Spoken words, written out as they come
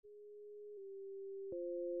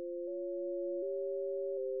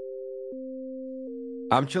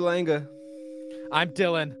I'm Chalanga, I'm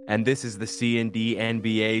Dylan. and this is the C&D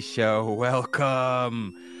NBA show.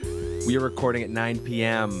 Welcome. We are recording at 9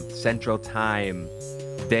 p.m. Central Time,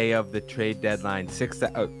 day of the trade deadline,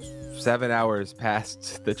 7 hours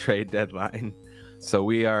past the trade deadline. So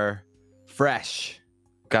we are fresh.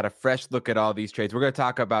 Got a fresh look at all these trades. We're going to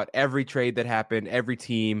talk about every trade that happened, every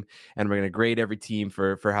team, and we're going to grade every team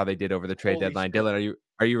for how they did over the trade Holy deadline. shit. Dylan,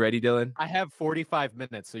 are you ready, Dylan? I have 45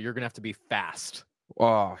 minutes, so you're going to have to be fast.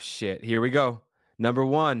 Oh, shit. Here we go. Number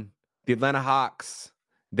one, the Atlanta Hawks.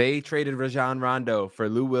 They traded Rajon Rondo for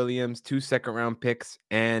Lou Williams, 2 second-round picks,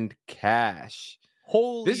 and cash.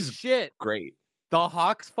 Holy This is shit. great. The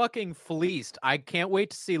Hawks fucking fleeced. I can't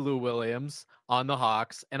wait to see Lou Williams on the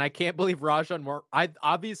Hawks, and I can't believe Rajon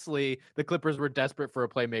obviously, the Clippers were desperate for a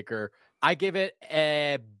playmaker. I give it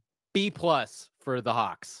a B+ for the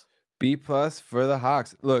Hawks. B+ for the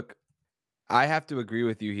Hawks. Look, I have to agree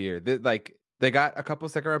with you here. They got a couple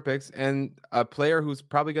second-round picks and a player who's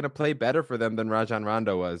probably going to play better for them than Rajon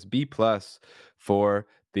Rondo was. B+ for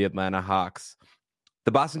the Atlanta Hawks.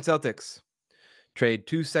 The Boston Celtics trade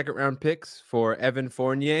 2 second-round picks for Evan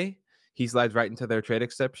Fournier. He slides right into their trade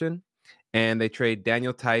exception. And they trade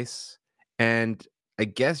Daniel Tice and I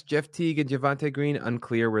guess Jeff Teague and Javonte Green,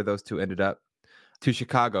 unclear where those two ended up, to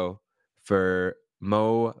Chicago for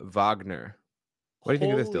Mo Wagner. What do you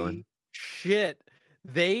think of this, Dylan? Shit.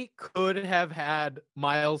 They could have had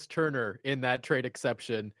Miles Turner in that trade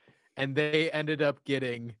exception, and they ended up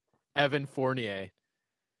getting Evan Fournier.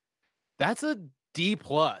 That's a D+.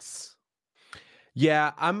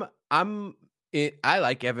 Yeah, I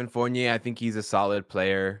like Evan Fournier. I think he's a solid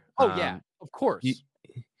player. Oh yeah, of course.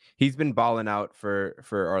 He's been balling out for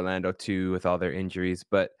Orlando too with all their injuries,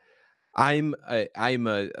 but I'm a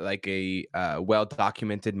well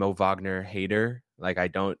documented Mo Wagner hater. Like I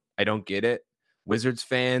don't get it. Wizards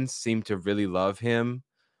fans seem to really love him.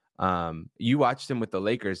 You watched him with the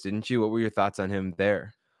Lakers, didn't you? What were your thoughts on him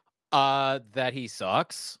there? That he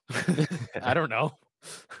sucks. I don't know.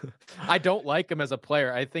 I don't like him as a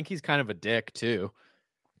player. I think he's kind of a dick too.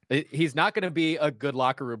 He's not going to be a good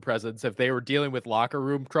locker room presence. If they were dealing with locker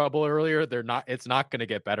room trouble earlier, it's not going to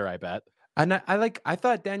get better, I bet. And I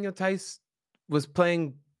thought Daniel Tice was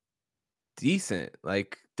playing decent.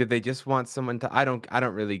 Like, did they just want someone to? I don't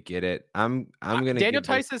really get it. I'm gonna. Daniel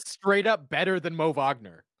Tice is straight up better than Mo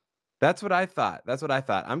Wagner. That's what I thought.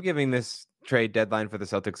 I'm giving this trade deadline for the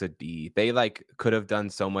Celtics a D. They could have done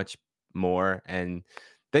so much more, and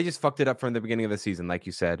they just fucked it up from the beginning of the season, like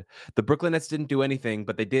you said. The Brooklyn Nets didn't do anything,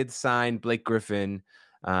 but they did sign Blake Griffin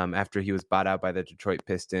after he was bought out by the Detroit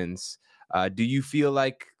Pistons. Do you feel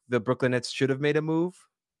like the Brooklyn Nets should have made a move?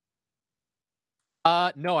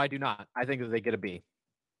 No, I do not. I think that they get a B.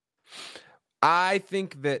 I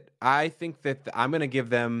think that I'm going to give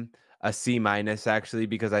them a C- actually,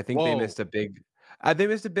 because I think they missed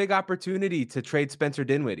a big opportunity to trade Spencer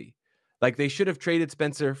Dinwiddie. Like they should have traded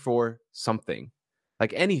Spencer for something,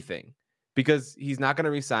 like anything, because he's not going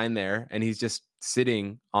to resign there and he's just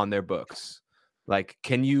sitting on their books. Like,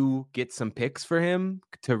 can you get some picks for him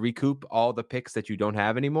to recoup all the picks that you don't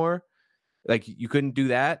have anymore? Like you couldn't do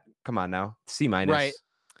that. Come on now, C-. Right.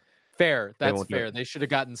 Fair. That's fair. They should have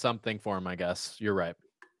gotten something for him, I guess. You're right.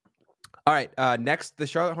 All right. Next, the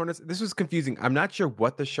Charlotte Hornets. This was confusing. I'm not sure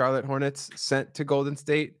what the Charlotte Hornets sent to Golden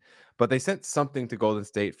State, but they sent something to Golden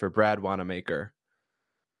State for Brad Wanamaker.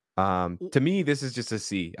 To me, this is just a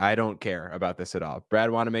C. I don't care about this at all. Brad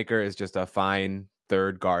Wanamaker is just a fine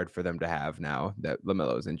third guard for them to have now that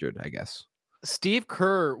LaMelo is injured, I guess. Steve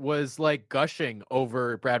Kerr was gushing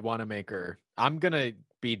over Brad Wanamaker. I'm going to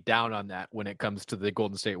be down on that when it comes to the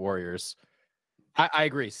Golden State Warriors. I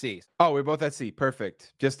agree, C. Oh, we're both at C.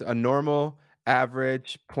 Perfect. Just a normal,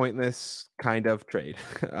 average, pointless kind of trade.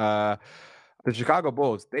 The Chicago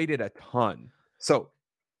Bulls, they did a ton. So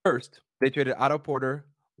first, they traded Otto Porter,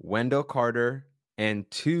 Wendell Carter, and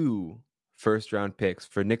 2 first-round picks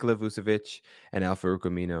for Nikola Vucevic and Al-Farouq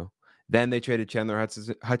Amino. Then they traded Chandler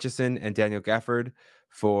Hutchison and Daniel Gafford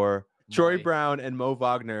for Troy Brown and Mo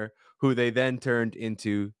Wagner, who they then turned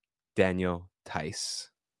into Daniel Tice.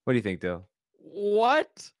 What do you think, Dill?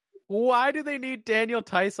 What? Why do they need Daniel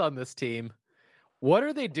Tice on this team? What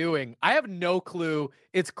are they doing? I have no clue.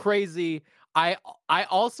 It's crazy. I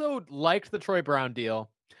also liked the Troy Brown deal.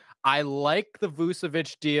 I like the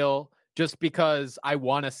Vucevic deal just because I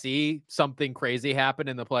want to see something crazy happen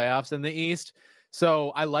in the playoffs in the East. So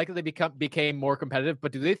I like that they became more competitive,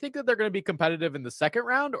 but do they think that they're going to be competitive in the second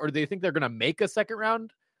round, or do they think they're going to make a second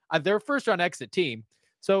round? They're a first round exit team.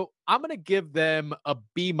 So I'm going to give them a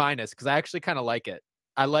B- because I actually kind of like it.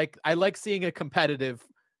 I like seeing a competitive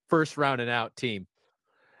first round and out team.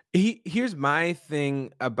 Here's my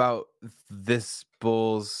thing about this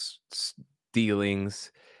Bulls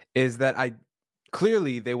dealings is that I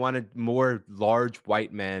clearly they wanted more large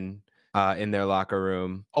white men in their locker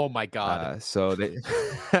room. Oh my god. So they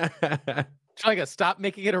Trying to stop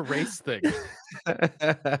making it a race thing.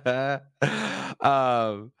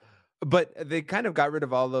 um, but they kind of got rid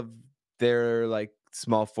of all of their like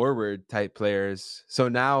small forward type players. So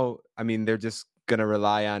now, I mean, they're just gonna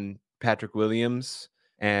rely on Patrick Williams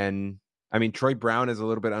and I mean Troy Brown is a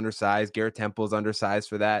little bit undersized. Garrett Temple's undersized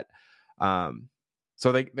for that. Um,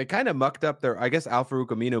 so they kind of mucked up their I guess Al Farouk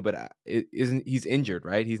Aminu, but isn't he's injured,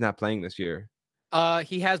 right? He's not playing this year.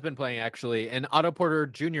 He has been playing actually, and Otto Porter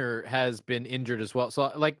Jr. has been injured as well.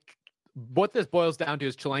 So, like, what this boils down to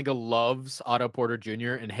is Chilanga loves Otto Porter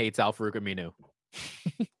Jr. and hates Al Farouk Aminu.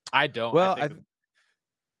 I don't. Well,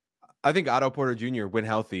 I think Otto Porter Jr. when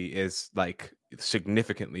healthy is like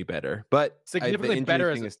significantly better, but the significantly injury better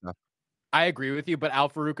as thing is tough. I agree with you, but Al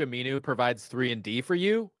Farouk Aminu provides 3 and D for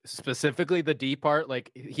you, specifically the D part. Like,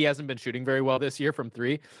 he hasn't been shooting very well this year from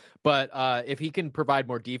 3, but if he can provide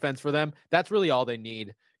more defense for them, that's really all they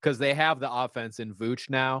need because they have the offense in Vooch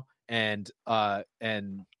now and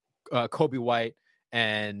Kobe White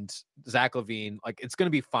and Zach LaVine. Like, it's going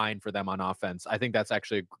to be fine for them on offense. I think that's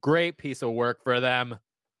actually a great piece of work for them.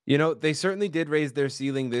 You know, they certainly did raise their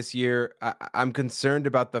ceiling this year. I'm concerned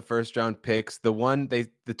about the first round picks. The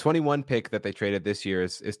 21 pick that they traded this year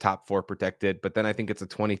is top 4 protected, but then I think it's a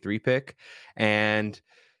 23 pick, and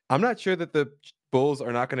I'm not sure that the Bulls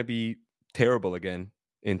are not going to be terrible again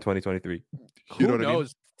in 2023. You know Who what I mean?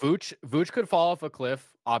 knows? Vooch could fall off a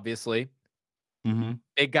cliff, obviously. Mm-hmm.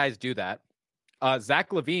 Big guys do that. Zach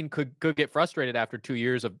LaVine could get frustrated after 2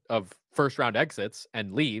 years of first round exits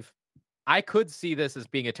and leave. I could see this as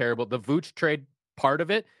being the Vooch trade part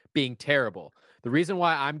of it being terrible. The reason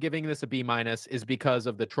why I'm giving this a B minus is because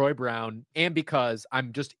of the Troy Brown and because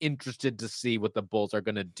I'm just interested to see what the Bulls are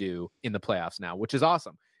going to do in the playoffs now, which is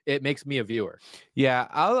awesome. It makes me a viewer. Yeah,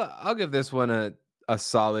 I'll give this one a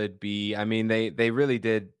solid B. I mean, they really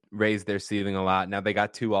did raise their ceiling a lot. Now they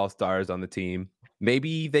got 2 all-stars on the team.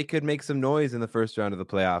 Maybe they could make some noise in the first round of the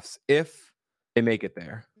playoffs if they make it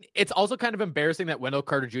there. It's also kind of embarrassing that Wendell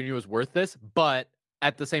Carter Jr. was worth this, but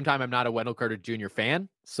at the same time, I'm not a Wendell Carter Jr. fan,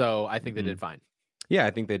 so I think they did fine. Yeah,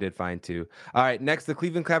 I think they did fine too. All right, next, the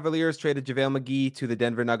Cleveland Cavaliers traded JaVale McGee to the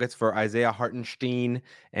Denver Nuggets for Isaiah Hartenstein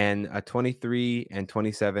and a 23 and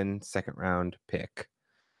 27 second round pick.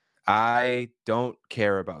 I don't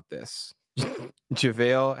care about this.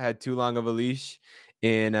 JaVale had too long of a leash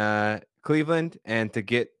in Cleveland, and to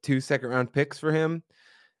get 2 second round picks for him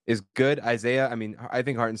is good. Isaiah, I mean, I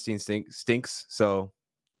think Hartenstein stinks, so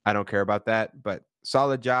I don't care about that. But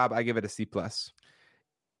solid job. I give it a C plus.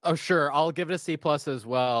 Oh, sure. I'll give it a C plus as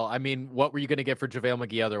well. I mean, what were you going to get for JaVale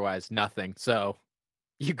McGee otherwise? Nothing. So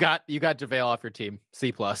you got JaVale off your team.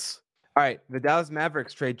 C plus. All right, the Dallas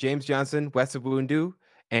Mavericks trade James Johnson, Wes Iwundu,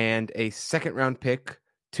 and a second round pick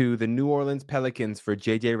to the New Orleans Pelicans for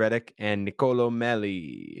JJ Redick and Nicolo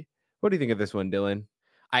Melli. What do you think of this one, Dylan?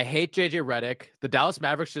 I hate JJ Redick. The Dallas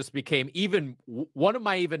Mavericks just became one of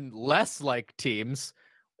my even less liked teams.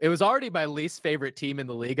 It was already my least favorite team in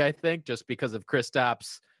the league, I think, just because of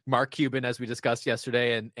Kristaps, Mark Cuban, as we discussed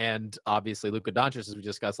yesterday, and obviously Luka Doncic, as we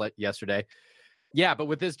discussed yesterday. Yeah, but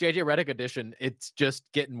with this JJ Redick edition, it's just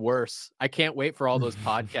getting worse. I can't wait for all those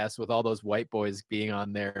podcasts with all those white boys being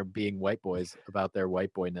on there, being white boys about their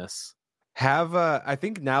white boyness. I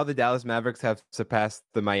think now the Dallas Mavericks have surpassed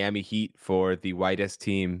the Miami Heat for the whitest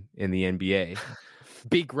team in the NBA.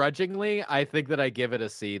 Begrudgingly, I think that I give it a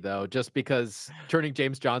C, though, just because turning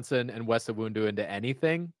James Johnson and Wes Iwundu into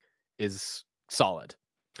anything is solid.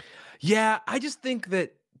 Yeah, I just think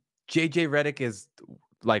that JJ Redick is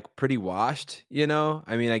like pretty washed, you know?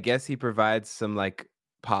 I mean, I guess he provides some like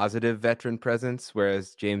positive veteran presence,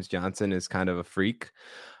 whereas James Johnson is kind of a freak.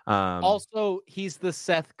 Also, he's the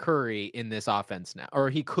Seth Curry in this offense now, or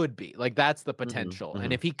he could be. Like, that's the potential.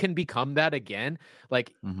 And if he can become that again,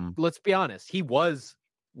 like, let's be honest, he was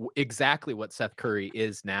exactly what Seth Curry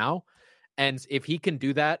is now. And if he can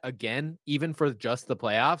do that again, even for just the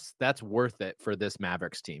playoffs, that's worth it for this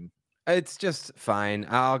Mavericks team. It's just fine.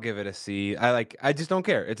 I'll give it a C. I just don't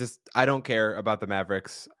care. I don't care about the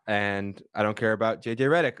Mavericks and I don't care about JJ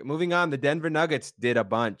Redick. Moving on, the Denver Nuggets did a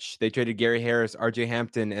bunch. They traded Gary Harris, RJ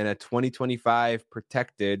Hampton, and a 2025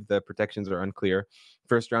 protected, the protections are unclear,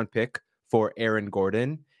 first round pick for Aaron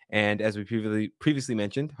Gordon. And as we previously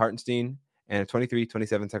mentioned, Hartenstein and a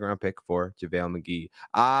 23-27 second round pick for JaVale McGee.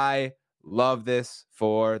 I love this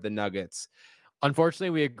for the Nuggets. Unfortunately,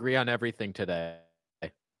 we agree on everything today.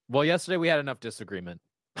 Well, yesterday we had enough disagreement.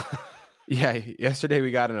 Yeah, yesterday we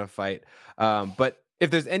got in a fight. But if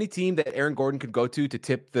there's any team that Aaron Gordon could go to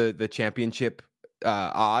tip the championship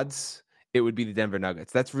odds, it would be the Denver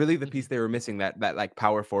Nuggets. That's really the piece Mhm. they were missing, that like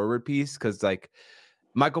power forward piece, because like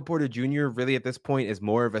Michael Porter Jr. really at this point is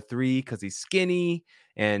more of a three because he's skinny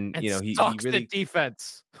and And he sucks at really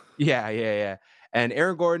defense. yeah. And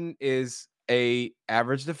Aaron Gordon is a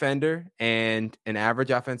average defender and an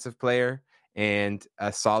average offensive player and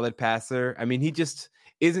a solid passer. I mean, he just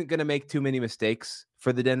isn't going to make too many mistakes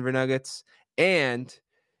for the Denver Nuggets. And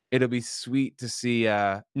it'll be sweet to see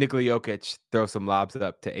Nikola Jokic throw some lobs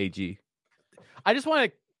up to AG. I just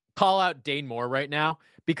want to call out Dane Moore right now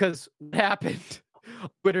because what happened on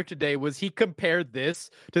Twitter today was he compared this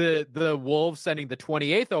to the Wolves sending the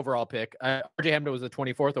 28th overall pick. RJ Hampton was the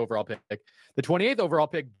 24th overall pick. The 28th overall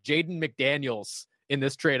pick, Jaden McDaniels in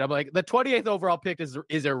this trade. I'm like, the 28th overall pick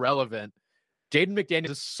is irrelevant. Jaden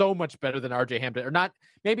McDaniels is so much better than RJ Hampton, or not,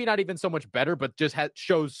 maybe not even so much better, but just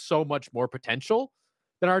shows so much more potential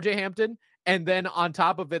than RJ Hampton. And then on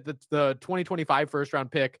top of it, the 2025 first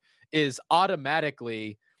round pick is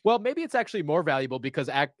automatically, well, maybe it's actually more valuable because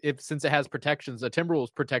since it has protections, a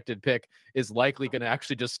Timberwolves protected pick is likely going to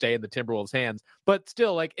actually just stay in the Timberwolves hands. But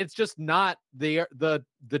still, like, it's just not the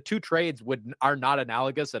two trades are not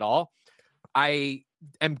analogous at all. I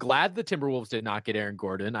am glad the Timberwolves did not get Aaron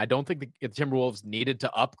Gordon. I don't think the Timberwolves needed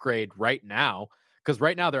to upgrade right now because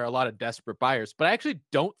right now there are a lot of desperate buyers. But I actually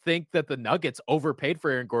don't think that the Nuggets overpaid for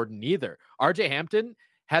Aaron Gordon either. RJ Hampton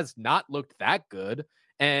has not looked that good.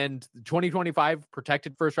 And 2025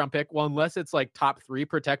 protected first round pick, well, unless it's like top 3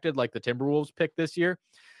 protected, like the Timberwolves pick this year,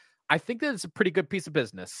 I think that it's a pretty good piece of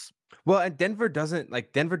business. Well, and Denver doesn't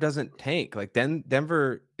tank. Like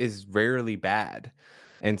Denver is rarely bad.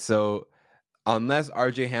 And so unless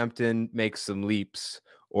RJ Hampton makes some leaps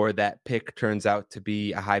or that pick turns out to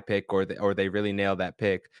be a high pick or they really nail that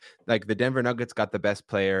pick, like the Denver Nuggets got the best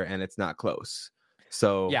player and it's not close.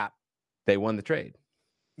 So Yeah. they won the trade.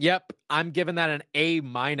 Yep. I'm giving that an A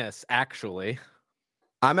minus, actually.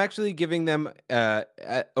 I'm actually giving them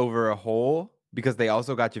over a whole because they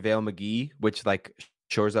also got JaVale McGee, which like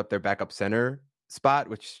shores up their backup center spot,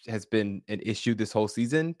 which has been an issue this whole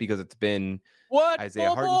season because it's been What? Isaiah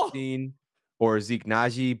Bobo? Hartenstein or Zeke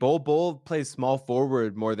Naji. Bol plays small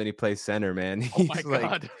forward more than he plays center, man. Oh my He's like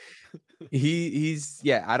God. he's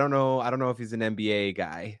yeah, I don't know if he's an NBA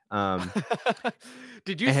guy.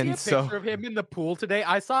 Did you see And a so picture of him in the pool today?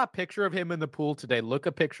 I saw a picture of him in the pool today. Look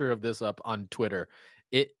a picture of this up on Twitter.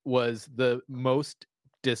 It was the most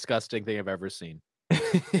disgusting thing I've ever seen.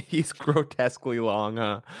 he's grotesquely long,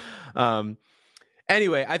 huh? Um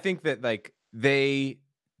Anyway, I think that like they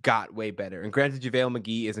got way better. And granted, JaVale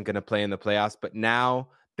McGee isn't going to play in the playoffs, but now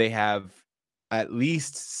they have at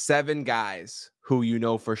least 7 guys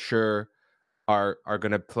who for sure are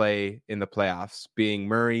going to play in the playoffs, being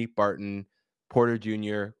Murray, Barton, Porter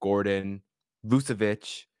Jr., Gordon,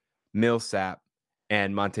 Vucevic, Millsap,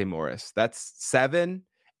 and Monte Morris. That's 7,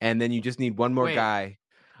 and then you just need one more Wait, guy.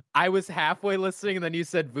 I was halfway listening and then you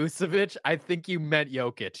said Vucevic. I think you meant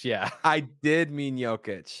Jokic. Yeah. I did mean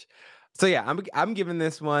Jokic. So yeah, I'm giving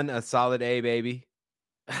this one a solid A, baby.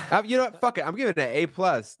 You know what? Fuck it. I'm giving it an A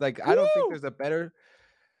plus. Like I don't think Woo! there's a better.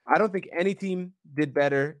 I don't think any team did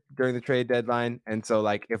better during the trade deadline, and so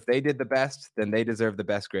like if they did the best, then they deserve the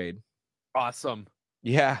best grade. Awesome.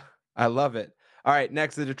 Yeah, I love it. All right,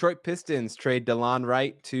 next the Detroit Pistons trade DeLon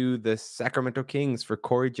Wright to the Sacramento Kings for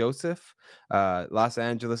Corey Joseph, Los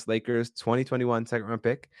Angeles Lakers 2021 second round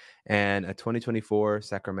pick, and a 2024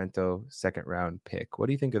 Sacramento second round pick. What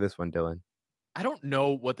do you think of this one, Dylan? I don't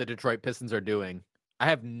know what the Detroit Pistons are doing. I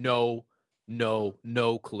have no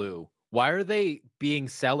clue. Why are they being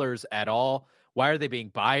sellers at all? Why are they being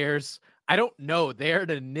buyers? I don't know. They're an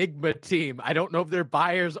enigma team. I don't know if they're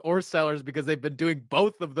buyers or sellers because they've been doing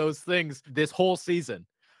both of those things this whole season.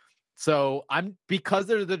 So because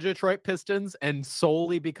they're the Detroit Pistons and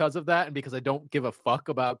solely because of that, and because I don't give a fuck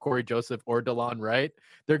about Corey Joseph or DeLon Wright,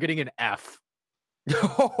 they're getting an F.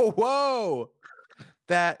 Oh, whoa.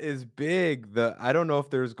 That is big. I don't know if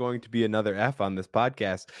there's going to be another F on this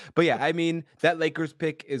podcast. But yeah, I mean, that Lakers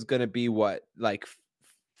pick is going to be what, like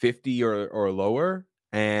 50 or lower?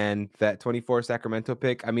 And that 24 Sacramento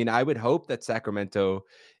pick, I mean, I would hope that Sacramento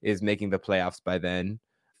is making the playoffs by then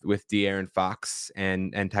with De'Aaron Fox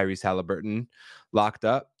and Tyrese Halliburton locked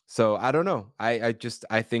up. So I don't know. I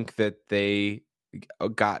think that they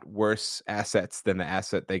got worse assets than the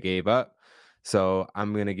asset they gave up. So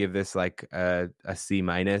I'm gonna give this like a C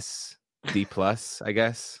minus, D plus, I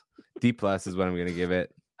guess. D plus is what I'm gonna give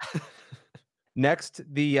it. Next,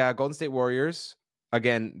 the Golden State Warriors.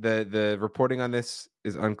 Again, the reporting on this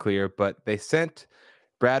is unclear, but they sent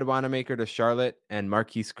Brad Wanamaker to Charlotte, and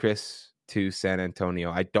Marquise Chris to San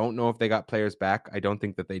Antonio. I don't know if they got players back. I don't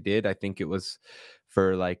think that they did. I think it was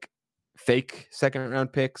for like fake second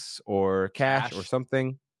round picks or cash or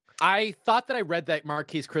something. I thought that I read that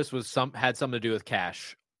Marquise Chris had something to do with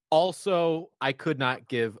cash. Also, I could not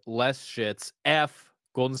give less shits. F.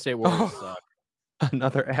 Golden State Warriors suck.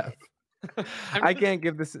 Another F. I can't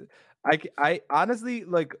give this. I honestly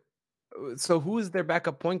like. So who is their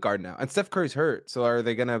backup point guard now? And Steph Curry's hurt. So are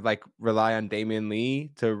they gonna like rely on Damian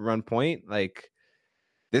Lee to run point? Like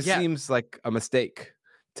this seems like a mistake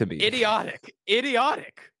to me. Idiotic.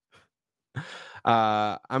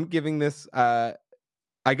 I'm giving this.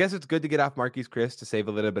 I guess it's good to get off Marquise Chris to save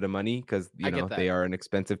a little bit of money because they are an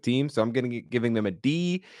expensive team. So I'm giving them a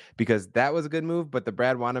D because that was a good move. But the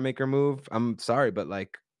Brad Wanamaker move, I'm sorry, but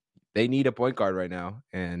like they need a point guard right now,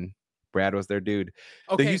 and Brad was their dude.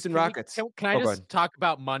 Okay, the Houston Rockets. Can I just talk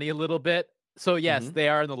about money a little bit? So yes, they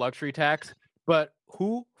are in the luxury tax, but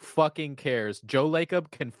who fucking cares? Joe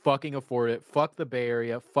Lacob can fucking afford it. Fuck the Bay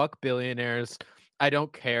Area. Fuck billionaires. I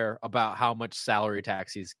don't care about how much salary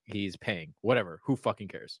tax he's paying. Whatever. Who fucking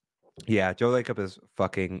cares? Yeah, Joe Lacob is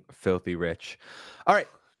fucking filthy rich. All right,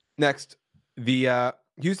 next. The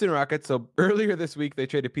Houston Rockets. So earlier this week, they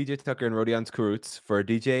traded PJ Tucker and Rodion Kurucs for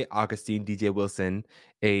DJ Augustine, DJ Wilson,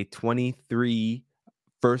 a 23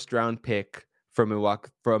 first-round pick from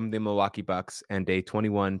the Milwaukee Bucks, and a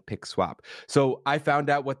 21 pick swap. So I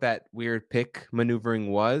found out what that weird pick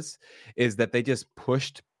maneuvering is that they just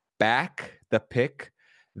pushed back the pick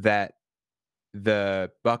that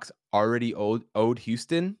the Bucks already owed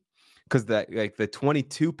Houston, because the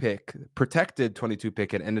 22 pick, protected 22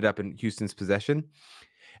 pick, had ended up in Houston's possession.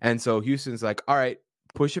 And so Houston's like, all right,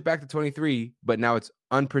 push it back to 23, but now it's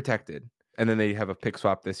unprotected. And then they have a pick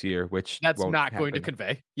swap this year, which that's won't not happen. going to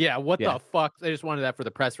convey. Yeah, the fuck? They just wanted that for the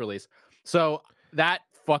press release. So that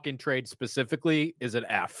fucking trade specifically is an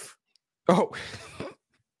F. Oh.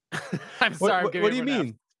 I'm sorry. What do you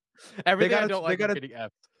mean? F. Everything I don't like is getting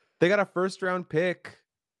F. They got a first round pick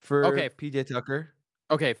for PJ Tucker.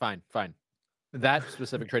 Okay, fine. That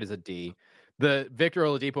specific trade is a D. The Victor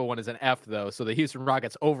Oladipo one is an F, though. So the Houston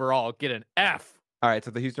Rockets overall get an F. All right,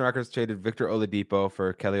 so the Houston Rockets traded Victor Oladipo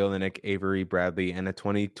for Kelly Olynyk, Avery Bradley, and a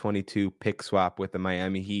 2022 pick swap with the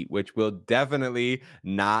Miami Heat, which will definitely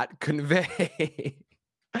not convey.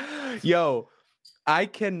 Yo, I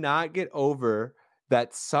cannot get over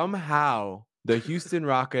that somehow the Houston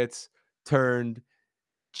Rockets turned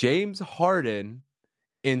James Harden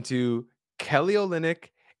into Kelly Olynyk,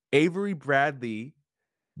 Avery Bradley,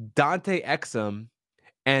 Dante Exum,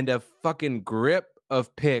 and a fucking grip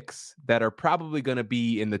of picks that are probably going to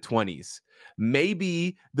be in the 20s.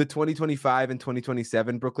 Maybe the 2025 and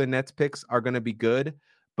 2027 Brooklyn Nets picks are going to be good,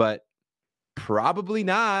 but probably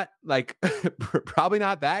not. Like, probably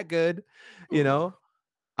not that good, you know?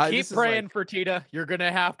 Keep praying for Tita. You're going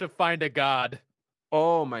to have to find a god.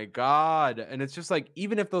 Oh my God. And it's just like,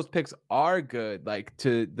 even if those picks are good, like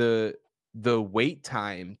to the wait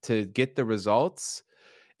time to get the results,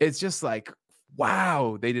 it's just like,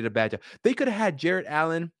 wow, they did a bad job. They could have had Jarrett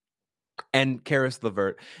Allen and Karis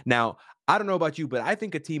LeVert. Now, I don't know about you, but I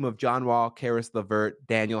think a team of John Wall, Karis LeVert,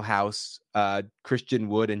 Daniel House, Christian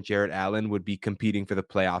Wood, and Jarrett Allen would be competing for the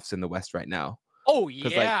playoffs in the West right now. Oh,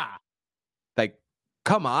 yeah. Like,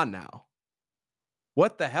 come on now.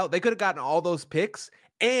 What the hell? They could have gotten all those picks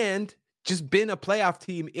and just been a playoff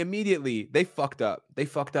team immediately. They fucked up. They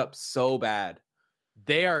fucked up so bad.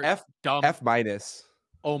 They are dumb. F minus.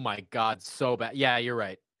 Oh my God, so bad. Yeah, you're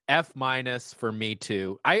right. F minus for me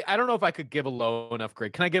too. I don't know if I could give a low enough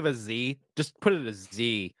grade. Can I give a Z? Just put it a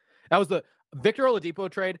Z. That was the Victor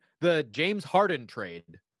Oladipo trade. The James Harden trade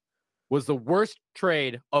was the worst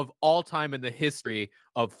trade of all time in the history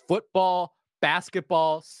of football,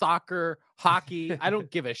 basketball, soccer, hockey. I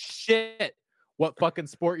don't give a shit what fucking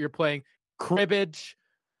sport you're playing. Cribbage.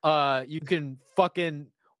 You can fucking,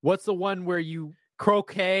 what's the one where you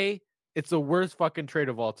croquet? It's the worst fucking trade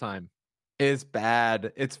of all time. It's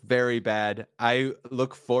bad. It's very bad. I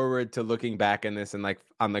look forward to looking back in this in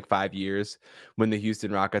on 5 years when the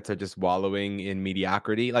Houston Rockets are just wallowing in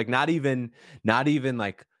mediocrity. Like not even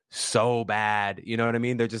like so bad. You know what I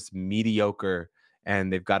mean? They're just mediocre,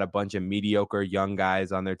 and they've got a bunch of mediocre young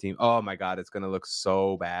guys on their team. Oh my God, it's gonna look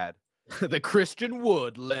so bad. The Christian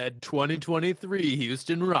Wood led 2023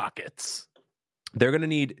 Houston Rockets. They're gonna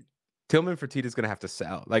need Tillman Fertitta's going to have to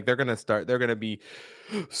sell. Like they're going to be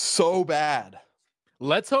so bad.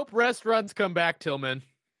 Let's hope restaurants come back, Tillman.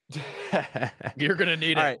 You're going to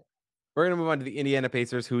need it. All right. We're going to move on to the Indiana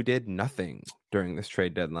Pacers, who did nothing during this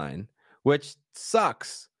trade deadline, which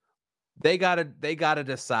sucks. They gotta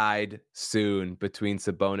decide soon between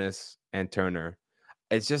Sabonis and Turner.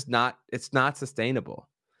 It's not sustainable.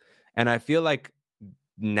 And I feel like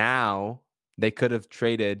now they could have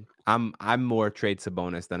traded. I'm more trade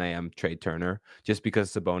Sabonis than I am trade Turner, just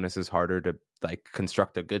because Sabonis is harder to like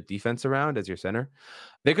construct a good defense around as your center.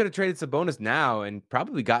 They could have traded Sabonis now and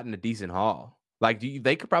probably gotten a decent haul. Like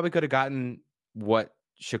they could have gotten what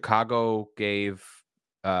Chicago gave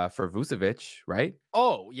for Vucevic, right?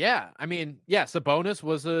 Oh yeah, I mean, yeah, Sabonis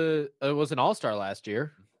was an all-star last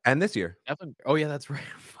year. And this year. Definitely. Oh yeah, that's right.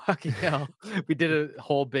 Fucking hell, we did a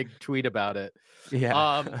whole big tweet about it. Yeah.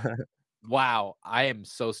 Um, wow, I am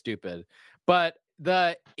so stupid. But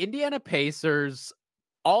the Indiana Pacers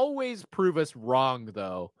always prove us wrong,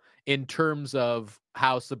 though, in terms of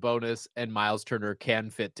how Sabonis and Miles Turner can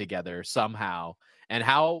fit together somehow, and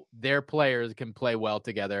how their players can play well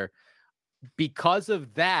together. Because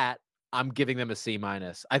of that, I'm giving them a C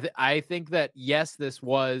minus. I think that yes, this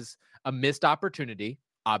was a missed opportunity,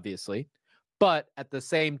 obviously, but at the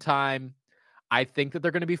same time, I think that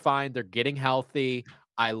they're going to be fine. They're getting healthy.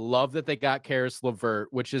 I love that they got Karis LeVert,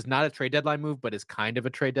 which is not a trade deadline move, but is kind of a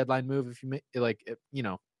trade deadline move. If you like,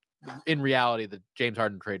 in reality, the James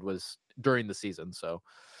Harden trade was during the season. So,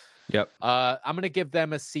 Yep. I'm going to give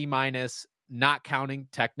them a C minus, not counting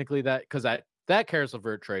technically that because that Karis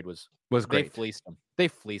LeVert trade was they Great. fleeced them. They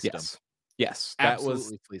fleeced them. Yes.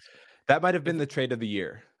 Absolutely fleeced them. That might have been the trade of the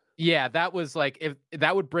year. Yeah, that was like if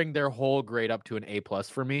that would bring their whole grade up to an A plus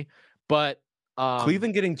for me. But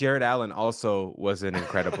Cleveland getting Jared Allen also was an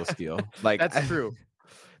incredible steal. Like that's true.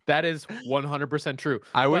 That is 100% true.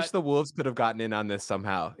 I wish the Wolves could have gotten in on this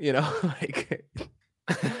somehow, like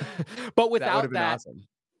but that would have without been that, awesome.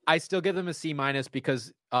 I still give them a C minus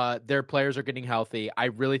because their players are getting healthy. I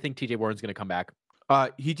really think TJ Warren's going to come back.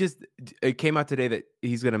 It came out today that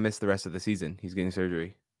he's going to miss the rest of the season. He's getting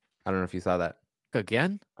surgery. I don't know if you saw that.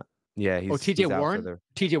 Again? Yeah, TJ Warren?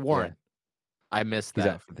 TJ Warren. Yeah. I missed He's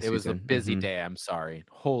that. out for the It was a season. busy day. I'm sorry.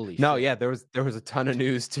 Holy No, shit. yeah, there was a ton of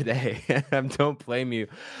news today. Don't blame you.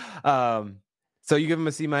 So you give him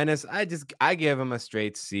a C minus. I give him a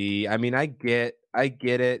straight C. I mean, I get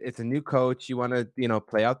it. It's a new coach. You want to,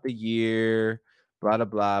 play out the year, blah blah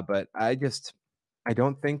blah. But I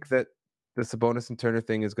don't think that the Sabonis and Turner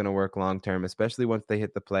thing is going to work long term, especially once they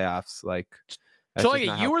hit the playoffs. Like that's just Toya,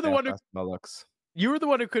 not how playoff basketball looks. you were the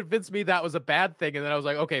one who convinced me that was a bad thing, and then I was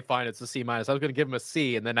like, okay, fine, it's a C minus. I was going to give him a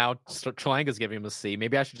C, and then now Chalanga's giving him a C.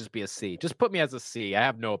 Maybe I should just be a C. Just put me as a C. I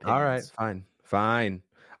have no opinions. All right, fine.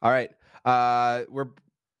 All right, we're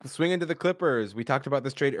swinging to the Clippers. We talked about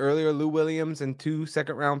this trade earlier. Lou Williams and 2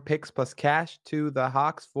 second-round picks plus cash to the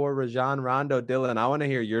Hawks for Rajon Rondo. Dylan, I want to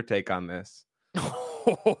hear your take on this.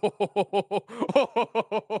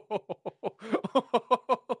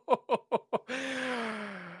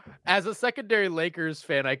 As a secondary Lakers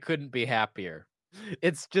fan, I couldn't be happier.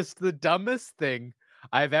 It's just the dumbest thing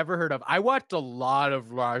I've ever heard of. I watched a lot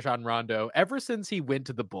of Rajon Rondo ever since he went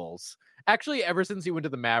to the Bulls. Actually, ever since he went to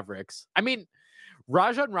the Mavericks. I mean,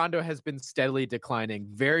 Rajon Rondo has been steadily declining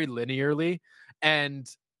very linearly, and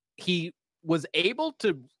he was able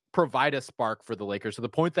to provide a spark for the Lakers to the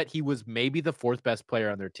point that he was maybe the 4th best player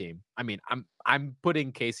on their team. I mean, I'm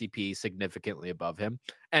putting KCP significantly above him,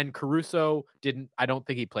 and Caruso I don't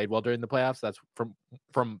think he played well during the playoffs. That's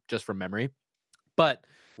from memory. But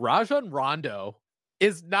Rajon Rondo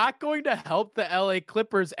is not going to help the LA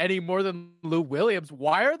Clippers any more than Lou Williams.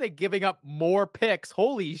 Why are they giving up more picks?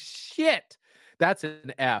 Holy shit. That's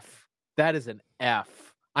an F. That is an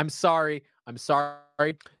F. I'm sorry. I'm sorry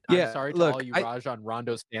to all you Rajon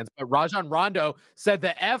Rondo stands, but Rajon Rondo said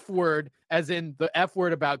the F word, as in the F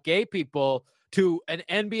word about gay people, to an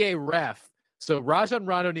NBA ref. So Rajon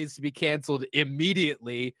Rondo needs to be canceled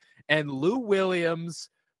immediately. And Lou Williams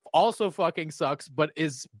also fucking sucks, but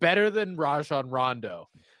is better than Rajon Rondo.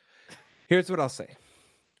 Here's what I'll say.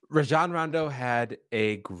 Rajon Rondo had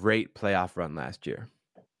a great playoff run last year.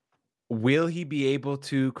 Will he be able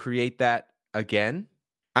to create that again?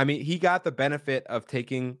 I mean, he got the benefit of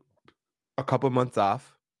taking a couple months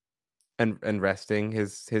off and resting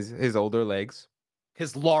his older legs,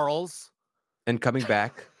 his laurels, and coming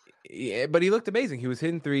back. But he looked amazing. He was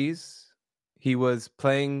hitting threes. He was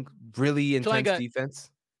playing really intense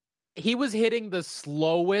defense. He was hitting the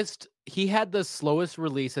slowest. He had the slowest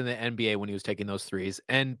release in the NBA when he was taking those threes,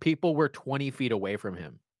 and people were 20 feet away from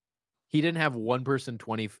him. He didn't have one person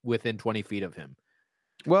within 20 feet of him.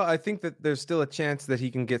 Well, I think that there's still a chance that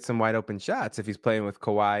he can get some wide open shots if he's playing with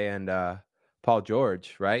Kawhi and Paul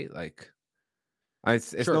George, right? Like,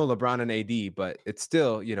 it's Sure. no LeBron and AD, but it's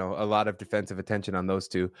still, a lot of defensive attention on those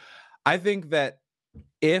two. I think that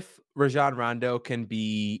if Rajon Rondo can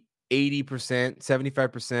be 80%,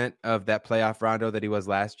 75% of that playoff Rondo that he was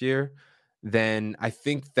last year, then I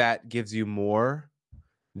think that gives you more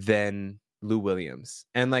than Lou Williams.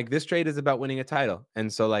 And like this trade is about winning a title.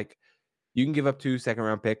 And so like you can give up 2 second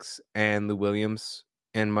round picks and Lou Williams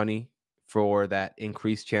and money for that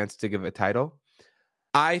increased chance to give a title.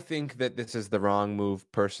 I think that this is the wrong move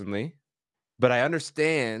personally, but I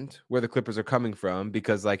understand where the Clippers are coming from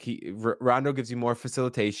because like Rondo gives you more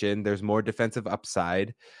facilitation, there's more defensive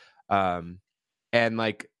upside. And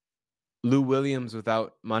like Lou Williams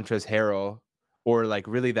without Montrezl Harrell or like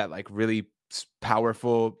really that like really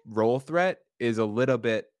powerful role threat is a little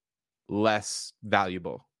bit less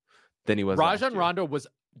valuable than he was last Rajon year. Rondo was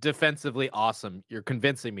defensively awesome. You're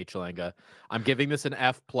convincing me, Chilenga. I'm giving this an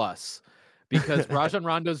F plus because Rajon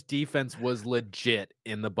Rondo's defense was legit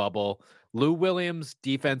in the bubble. Lou Williams'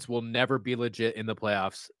 defense will never be legit in the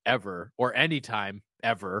playoffs ever or anytime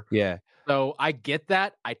ever. Yeah. So I get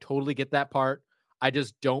that. I totally get that part. I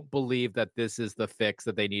just don't believe that this is the fix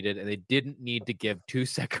that they needed, and they didn't need to give 2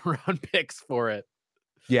 second round picks for it.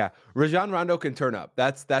 Yeah. Rajon Rondo can turn up.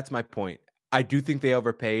 That's my point. I do think they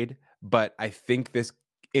overpaid, but I think this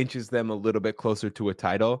inches them a little bit closer to a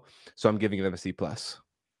title. So I'm giving them a C plus.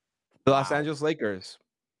 The Los Wow. Angeles Lakers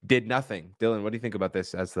did nothing. Dylan, what do you think about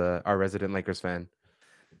this as our resident Lakers fan?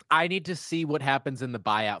 I need to see what happens in the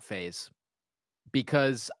buyout phase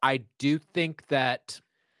because I do think that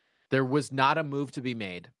there was not a move to be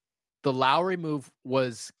made. The Lowry move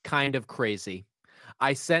was kind of crazy.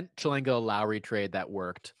 I sent Chilenga a Lowry trade that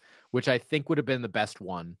worked, which I think would have been the best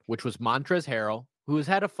one, which was Montrezl Harrell, who has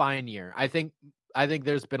had a fine year. I think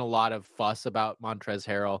there's been a lot of fuss about Montrezl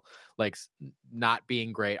Harrell, like not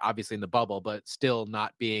being great, obviously in the bubble, but still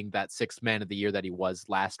not being that sixth man of the year that he was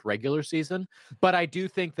last regular season. But I do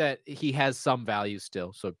think that he has some value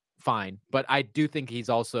still, so fine. But I do think he's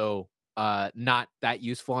also not that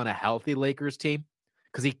useful on a healthy Lakers team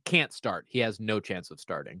because he can't start. He has no chance of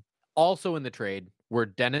starting. Also in the trade were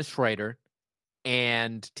Dennis Schroeder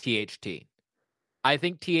and THT. I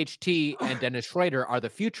think THT and Dennis Schroeder are the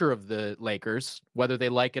future of the Lakers, whether they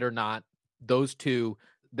like it or not. Those two,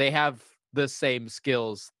 they have the same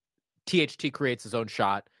skills. THT creates his own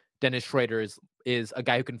shot. Dennis Schroeder is a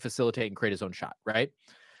guy who can facilitate and create his own shot, right?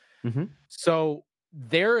 Mm-hmm. So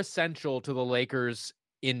they're essential to the Lakers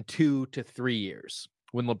in 2 to 3 years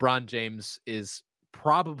when LeBron James is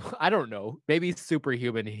probably, I don't know, maybe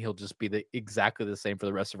superhuman. He'll just be exactly the same for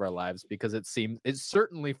the rest of our lives because it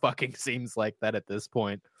certainly fucking seems like that at this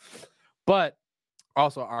point. But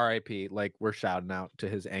also RIP, like we're shouting out to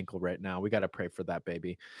his ankle right now. We got to pray for that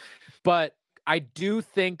baby. But I do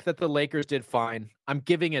think that the Lakers did fine. I'm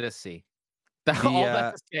giving it a C. All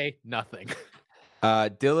that to say, nothing.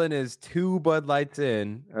 Dylan is 2 Bud Lights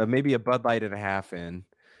in, maybe a Bud Light and a half in,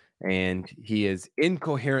 and he is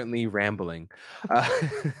incoherently rambling.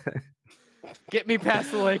 Get me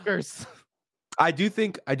past the Lakers. I do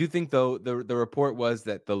think though the report was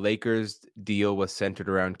that the Lakers deal was centered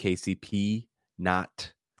around KCP,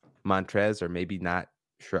 not Montrez, or maybe not.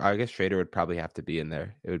 Sure, I guess Schrader would probably have to be in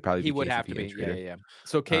there. It would probably He be would KCP have to be. and Schrader. Yeah.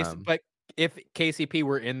 So but if KCP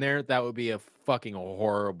were in there, that would be a fucking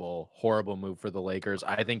horrible move for the Lakers.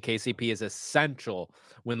 I think KCP is essential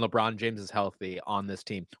when LeBron James is healthy on this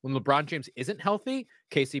team. When LeBron James isn't healthy,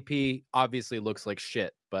 KCP obviously looks like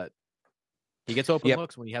shit, but he gets open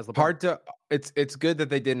looks when he has LeBron. It's good that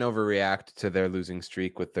they didn't overreact to their losing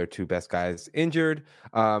streak with their 2 best guys injured.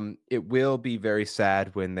 It will be very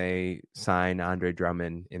sad when they sign Andre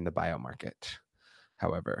Drummond in the buyout market.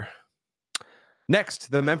 However,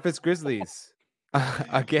 next, the Memphis Grizzlies.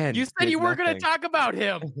 Again, you said you weren't going to talk about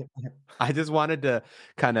him. I just wanted to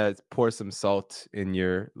kind of pour some salt in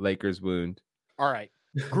your Lakers wound. All right.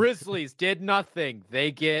 Grizzlies did nothing.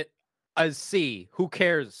 They get a C. Who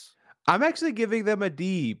cares? I'm actually giving them a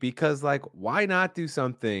D because, like, why not do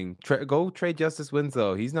something? Go trade Justice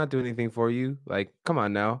Winslow. He's not doing anything for you. Like, come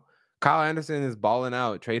on now. Kyle Anderson is balling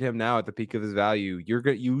out. Trade him now at the peak of his value.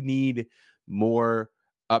 You need more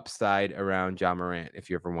upside around Ja Morant if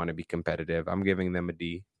you ever want to be competitive. I'm giving them a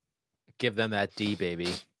D. Give them that D, baby.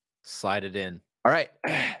 Slide it in. All right.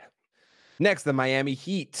 Next, the Miami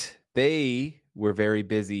Heat. They were very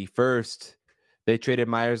busy. First, they traded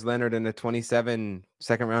Myers Leonard and a 27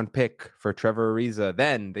 second-round pick for Trevor Ariza.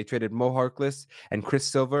 Then they traded Mo Harkless and Chris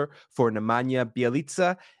Silver for Nemanja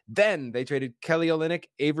Bjelica. Then they traded Kelly Olynyk,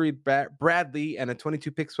 Avery Bradley, and a 22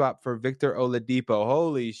 pick swap for Victor Oladipo.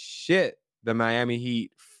 Holy shit, the Miami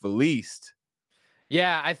Heat fleeced.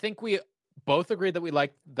 Yeah, I think we both agreed that we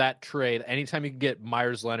liked that trade. Anytime you can get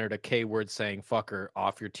Myers Leonard, a K-word saying fucker,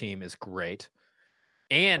 off your team is great.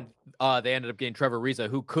 And they ended up getting Trevor Ariza,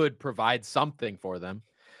 who could provide something for them.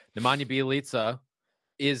 Nemanja Bjelica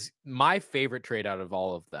is my favorite trade out of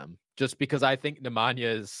all of them, just because I think Nemanja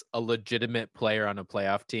is a legitimate player on a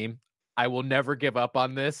playoff team. I will never give up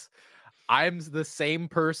on this. I'm the same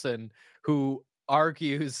person who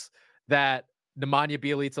argues that Nemanja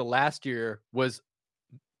Bjelica last year was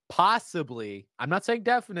possibly, I'm not saying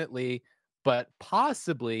definitely, but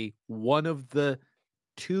possibly one of the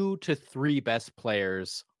 2 to 3 best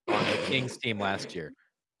players on the Kings team last year.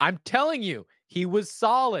 I'm telling you, he was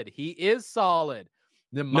solid. He is solid.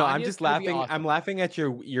 No, I'm Nemanja is just gonna be laughing. awesome. I'm laughing at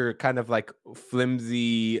your kind of like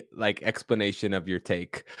flimsy like explanation of your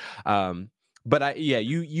take. But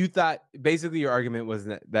you thought basically your argument was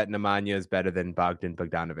that Nemanja is better than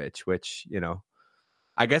Bogdanovic, which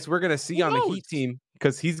I guess we're gonna see Who on the knows? Heat team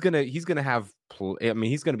because he's gonna have. I mean,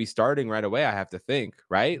 he's gonna be starting right away. I have to think,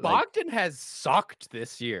 right? Like, Bogdan has sucked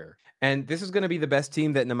this year. and this is gonna be the best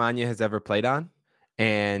team that Nemanja has ever played on,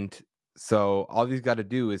 and so all he's got to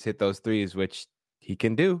do is hit those threes, which he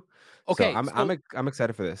can do. So Okay, so I'm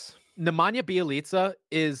excited for this. Nemanja Bjelica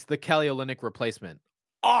is the Kelly Olynyk replacement.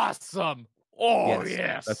 Awesome. Oh, Yes,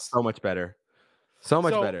 that's yes. so much better. So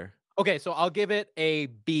much So, better. okay, so I'll give it a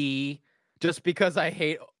B just because I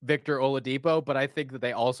hate Victor Oladipo, but I think that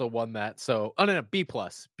they also won that. So, oh no, B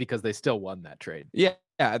plus because they still won that trade. Yeah,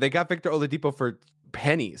 they got Victor Oladipo for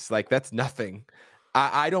pennies. Like that's nothing.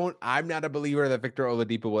 I'm not a believer that Victor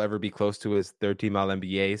Oladipo will ever be close to his third team All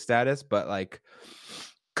NBA status, but like,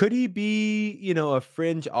 could he be, a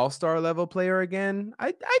fringe all-star level player again?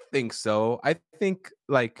 I think so. I think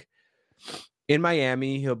like in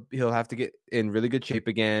Miami, he'll have to get in really good shape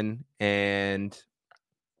again, and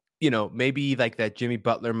maybe like that Jimmy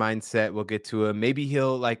Butler mindset will get to him. Maybe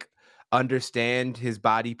he'll like understand his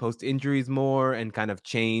body post injuries more and kind of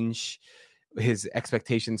change his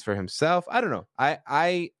expectations for himself. I don't know.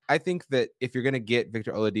 I think that if you're gonna get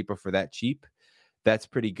Victor Oladipo for that cheap, that's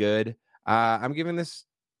pretty good. I'm giving this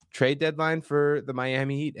trade deadline for the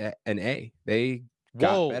Miami Heat an A. They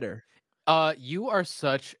got Whoa. better. You are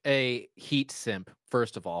such a Heat simp,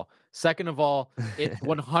 first of all. Second of all, it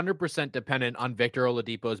 100% dependent on Victor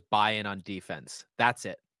Oladipo's buy-in on defense. That's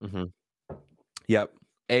it. hmm Yep.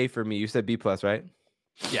 A for me. You said B plus, right?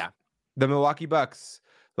 Yeah. The Milwaukee Bucks,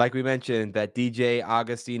 like we mentioned, that DJ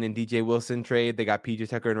Augustine and DJ Wilson trade, they got PJ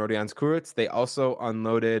Tucker and Rodion Kurucs. They also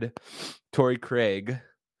unloaded Torrey Craig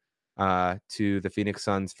to the Phoenix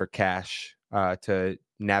Suns for cash to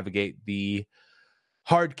navigate the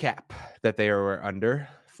hard cap that they were under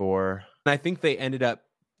for. And I think they ended up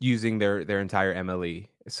using their entire MLE,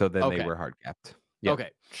 so then they Okay. were hard capped. Yeah. Okay.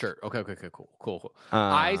 Sure. Okay. Cool.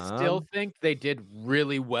 I still Um, think they did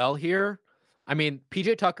really well here. I mean,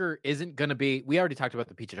 PJ Tucker isn't going to be, we already talked about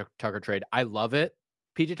the PJ Tucker trade. I love it.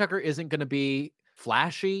 PJ Tucker isn't going to be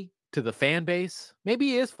flashy to the fan base. Maybe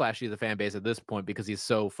he is flashy to the fan base at this point because he's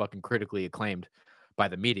so fucking critically acclaimed by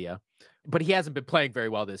the media, but he hasn't been playing very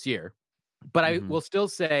well this year. But I mhm. will still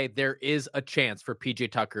say there is a chance for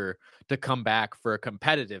PJ Tucker to come back for a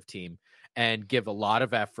competitive team and give a lot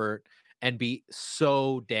of effort and be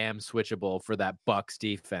so damn switchable for that Bucks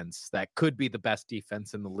defense that could be the best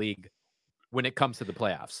defense in the league when it comes to the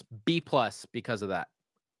playoffs. B plus because of that.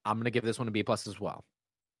 I'm gonna give this one a B plus as well.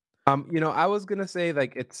 I was gonna say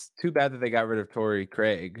like it's too bad that they got rid of Torrey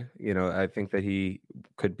Craig. I think that he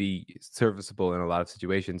could be serviceable in a lot of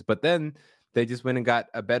situations, but then they just went and got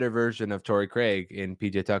a better version of Torrey Craig in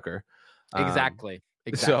PJ Tucker. Um, Exactly.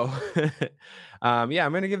 so, Exactly. yeah,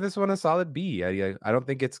 I'm gonna give this one a solid B. I don't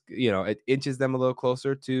think it's it inches them a little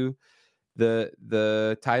closer to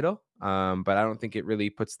the title, but I don't think it really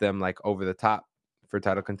puts them like over the top for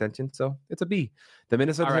title contention. So it's a B. The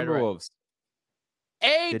Minnesota All right. Timberwolves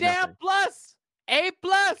A did damn nothing. plus. A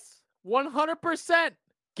plus. 100%.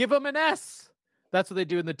 Give them an S. That's what they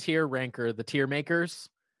do in the tier ranker, the tier makers.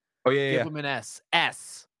 Oh yeah, Give yeah. them an S.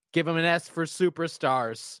 S. Give them an S for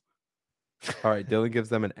superstars. All right, Dylan gives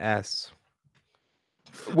them an S.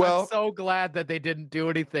 I'm Well, so glad that they didn't do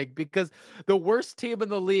anything because the worst team in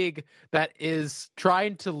the league that is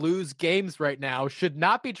trying to lose games right now should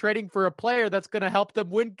not be trading for a player that's going to help them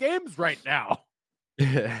win games right now.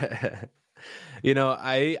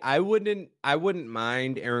 I wouldn't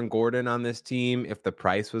mind Aaron Gordon on this team if the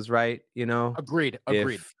price was right, Agreed.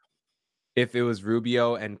 if it was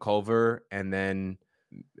Rubio and Culver and then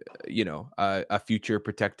a future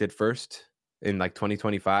protected first in like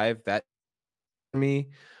 2025, that for me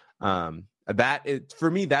that is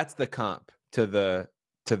for me that's the comp to the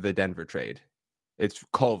Denver trade. It's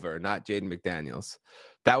Culver, not Jaden McDaniels.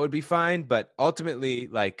 That would be fine, but ultimately,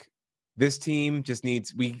 like this team just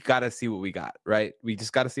we gotta see what we got, right? We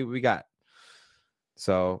just gotta see what we got.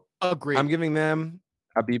 So I'm Agreed. giving them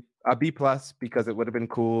a B. A B plus because it would have been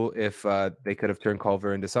cool if they could have turned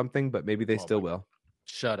Culver into something, but maybe they Oh still my, will.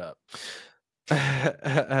 shut up.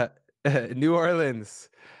 New Orleans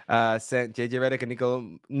sent JJ Redick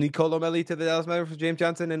and Nicolo Melli to the Dallas Mavericks for James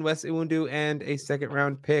Johnson and Wes Iwundu and a second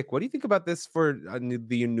round pick. What do you think about this for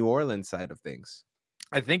the New Orleans side of things?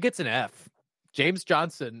 I think it's an F. James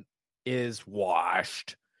Johnson is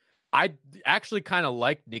washed. I actually kind of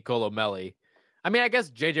liked Nicolo Melli. I mean, I guess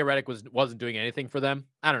JJ Redick wasn't doing anything for them.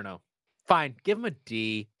 I don't know. Fine, give him a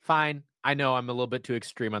D. Fine. I know I'm a little bit too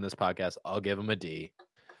extreme on this podcast. I'll give him a D.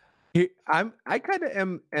 I kind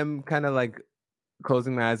of am kind of like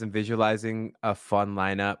closing my eyes and visualizing a fun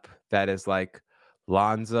lineup that is like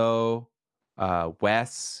Lonzo,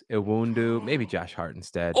 Wes, Iwundu, maybe Josh Hart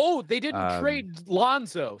instead. Oh, they didn't trade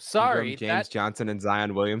Lonzo. Ingram, Sorry. James Johnson, and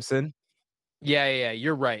Zion Williamson. Yeah,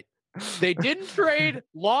 you're right. They didn't trade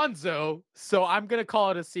Lonzo, so I'm gonna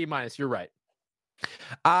call it a C minus. You're right.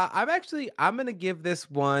 I'm gonna give this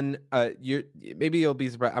one maybe you'll be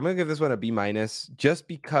surprised. I'm gonna give this one a B minus just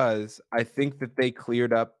because I think that they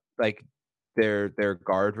cleared up like their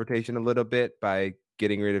guard rotation a little bit by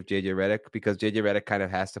getting rid of JJ Redick because JJ Redick kind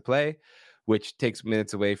of has to play, which takes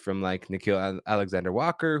minutes away from like Nickeil Alexander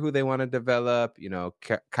Walker, who they want to develop. You know,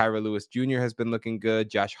 Kyra Lewis Jr. has been looking good.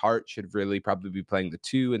 Josh Hart should really probably be playing the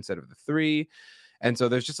 2 instead of the 3. And so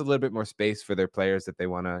there's just a little bit more space for their players that they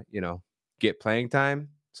want to, get playing time.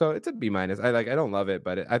 So it's a B minus. I don't love it,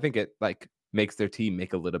 but I think it like makes their team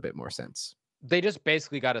make a little bit more sense. They just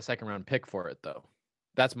basically got a second round pick for it though.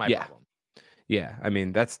 That's my problem. Yeah. I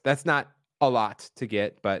mean, that's not a lot to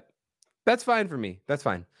get, but that's fine for me. That's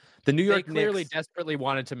fine. The New York Knicks clearly Knicks, desperately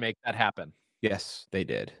wanted to make that happen. yes, they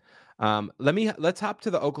did. Let's hop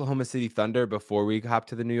to the Oklahoma City Thunder before we hop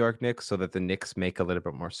to the New York Knicks so that the Knicks make a little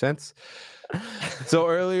bit more sense. So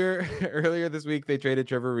earlier this week, they traded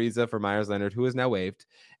Trevor Ariza for Myers Leonard, who is now waived,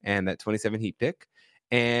 and that 27 Heat pick.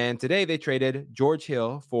 And today they traded George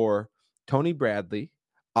Hill for Tony Bradley,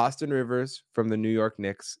 Austin Rivers from the New York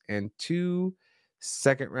Knicks, and 2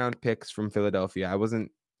 second-round picks from Philadelphia. I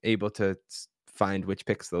wasn't able to find which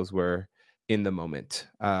picks those were in the moment.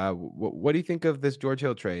 What do you think of this George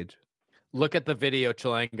Hill trade? Look at the video,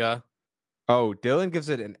 Chalanga. Oh, Dylan gives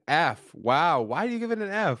it an F. Wow. Why do you give it an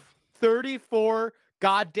F? 34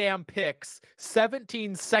 goddamn picks,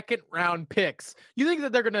 17 second round picks. You think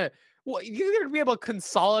that they're going to be able to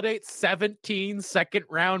consolidate 17 second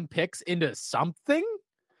round picks into something?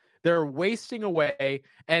 They're wasting away,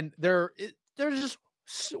 and there's just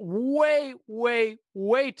way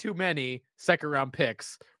too many second round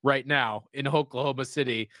picks right now in Oklahoma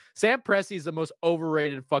City. Sam Presti's the most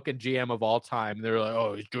overrated fucking GM of all time. They're like,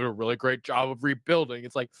 oh, he's doing a really great job of rebuilding.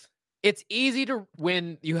 It's like, it's easy to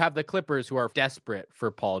win. You have the Clippers who are desperate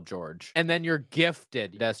for Paul George, and then you're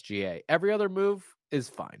gifted SGA. Every other move is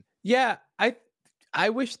fine. Yeah, I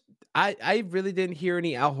wish I really didn't hear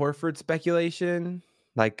any Al Horford speculation.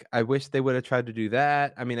 Like, I wish they would have tried to do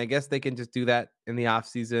that. I mean, I guess they can just do that in the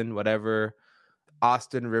offseason, whatever.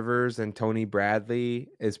 Austin Rivers and Tony Bradley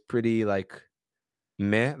is pretty, like,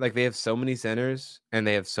 meh. Like, they have so many centers and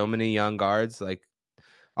they have so many young guards. Like,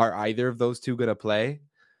 are either of those two going to play?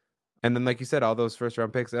 And then, like you said, all those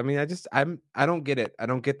first-round picks. I mean, I don't get it. I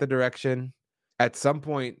don't get the direction. At some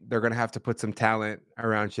point, they're going to have to put some talent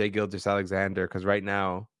around Shai Gilgeous-Alexander because right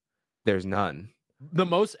now, there's none. The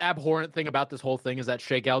most abhorrent thing about this whole thing is that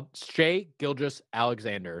Shai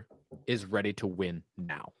Gilgeous-Alexander is ready to win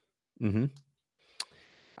now. Mm-hmm.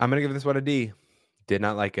 I'm going to give this one a D. Did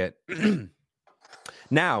not like it.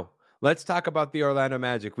 Now, let's talk about the Orlando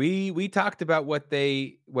Magic. We talked about what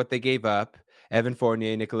they gave up. Evan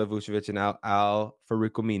Fournier, Nikola Vucevic, and Al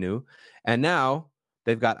Farouq Aminu. And now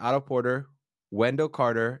they've got Otto Porter, Wendell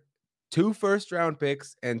Carter, 2 first-round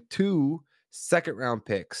picks, and 2 second-round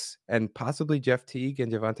picks, and possibly Jeff Teague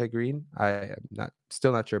and Javonte Green. I am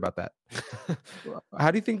still not sure about that.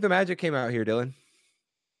 How do you think the Magic came out here, Dylan?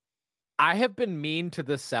 I have been mean to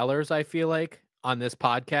the sellers, I feel like, on this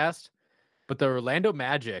podcast, but the Orlando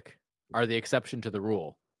Magic are the exception to the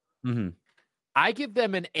rule. Mm-hmm. I give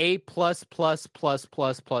them an A plus plus plus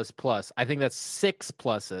plus plus plus. I think that's 6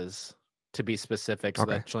 pluses to be specific, so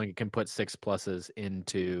that Schlinge can put 6 pluses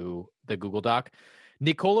into the Google Doc.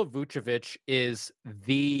 Nikola Vucevic is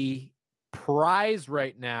the prize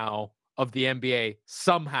right now of the NBA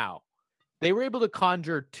somehow. They were able to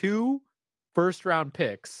conjure 2 first-round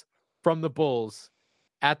picks from the Bulls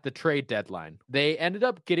at the trade deadline. They ended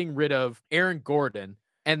up getting rid of Aaron Gordon,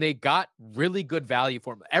 and they got really good value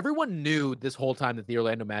for him. Everyone knew this whole time that the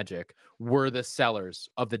Orlando Magic were the sellers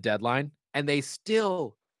of the deadline, and they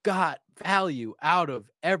still got value out of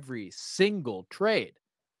every single trade.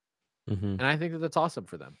 Mm-hmm. And I think that that's awesome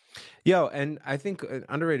for them. Yo, and I think an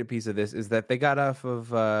underrated piece of this is that they got off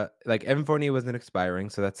of like Evan Fournier wasn't expiring,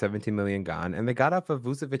 so that's 17 million gone, and they got off of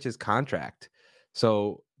Vucevic's contract,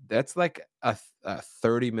 so that's like a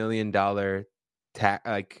 $30 million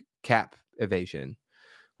like cap evasion,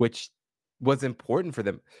 which was important for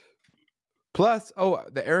them. Plus, oh,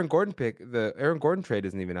 the Aaron Gordon trade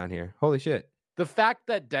isn't even on here. Holy shit! The fact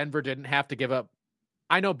that Denver didn't have to give up,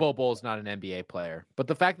 I know Bol is not an NBA player, but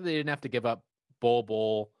the fact that they didn't have to give up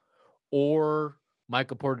Bol or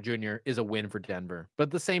Michael Porter Jr. is a win for Denver. But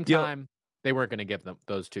at the same Yo, time, they weren't going to give them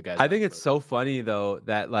those two guys I up think it's for. so funny though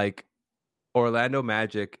that like Orlando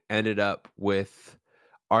Magic ended up with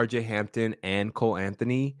RJ Hampton and Cole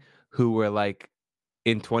Anthony, who were like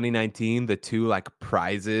in 2019 the two like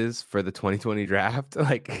prizes for the 2020 draft.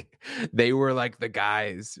 Like they were like the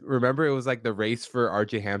guys. Remember, it was like the race for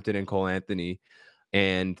RJ Hampton and Cole Anthony,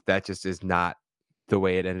 and that just is not the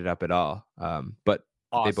way it ended up at all. But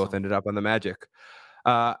they both Awesome. ended up on the Magic.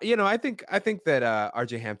 I think that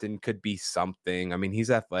RJ Hampton could be something. I mean, he's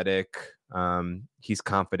athletic. He's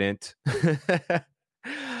confident.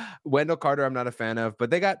 Wendell Carter, I'm not a fan of, but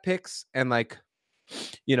they got picks, and like,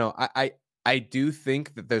 I do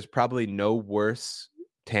think that there's probably no worse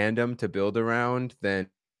tandem to build around than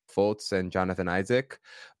Fultz and Jonathan Isaac,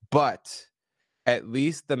 but at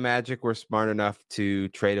least the Magic were smart enough to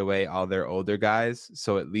trade away all their older guys,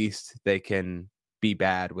 so at least they can be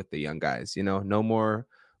bad with the young guys. No more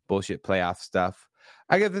bullshit playoff stuff.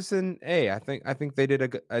 I give this an A. I think they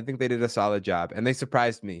did a solid job, and they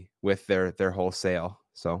surprised me with their wholesale.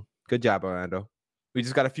 So good job, Orlando. We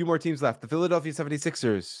just got a few more teams left. The Philadelphia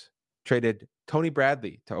 76ers traded Tony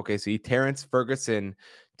Bradley to OKC, Terrence Ferguson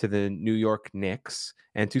to the New York Knicks,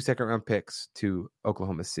 and 2 second-round picks to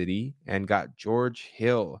Oklahoma City, and got George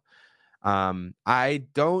Hill. I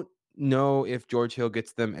don't know if George Hill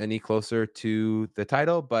gets them any closer to the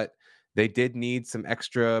title, but they did need some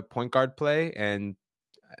extra point guard play, and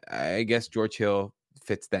I guess George Hill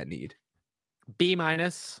fits that need. B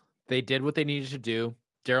minus. They did what they needed to do.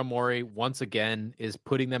 Daryl Morey once again is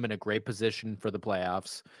putting them in a great position for the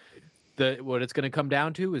playoffs. What it's going to come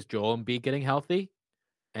down to is Joel Embiid getting healthy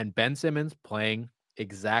and Ben Simmons playing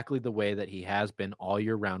exactly the way that he has been all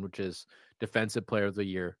year round, which is defensive player of the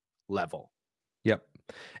year level. Yep.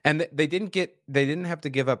 And they didn't have to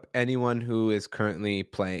give up anyone who is currently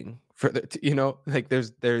playing for like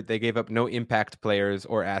they gave up no impact players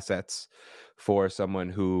or assets for someone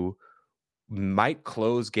who might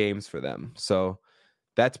close games for them. So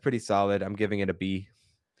that's pretty solid. I'm giving it a B.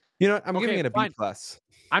 You know what? I'm giving Okay, it a B fine. plus.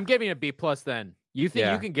 I'm giving it a B plus then. You think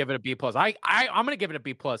you Yeah. can give it a B plus? I'm gonna give it a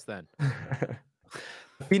B plus then.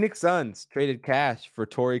 Phoenix Suns traded cash for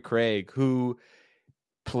Torrey Craig, who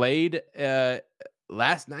played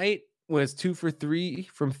last night, was 2 for 3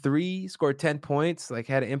 from 3, scored 10 points, like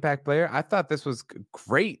had an impact player. I thought this was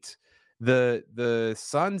great. The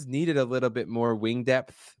Suns needed a little bit more wing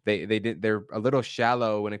depth. They're a little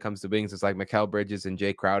shallow when it comes to wings. It's like Mikal Bridges and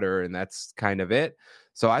Jay Crowder, and that's kind of it.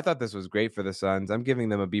 So I thought this was great for the Suns. I'm giving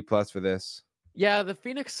them a B plus for this. Yeah, the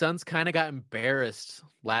Phoenix Suns kind of got embarrassed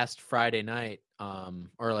last Friday night,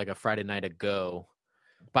 or like a Friday night ago,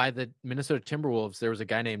 by the Minnesota Timberwolves. There was a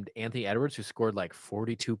guy named Anthony Edwards who scored like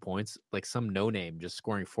 42 points, like some no name, just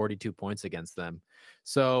scoring 42 points against them.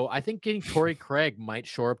 So I think getting Torrey Craig might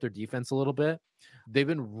shore up their defense a little bit. They've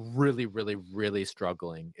been really, really, really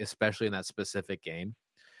struggling, especially in that specific game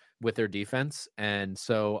with their defense. And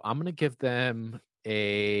so I'm going to give them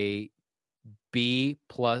a B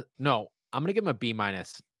plus. No, I'm going to give them a B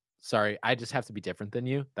minus. Sorry, I just have to be different than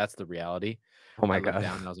you. That's the reality. Oh I my looked god.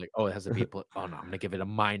 down and I was like, oh, it has a B plus. Oh no, I'm gonna give it a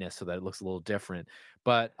minus so that it looks a little different.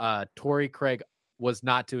 But Torrey Craig was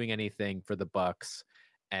not doing anything for the Bucks,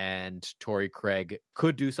 and Torrey Craig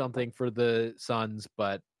could do something for the Suns,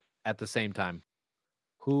 but at the same time,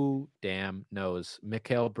 who damn knows?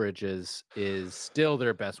 Mikal Bridges is still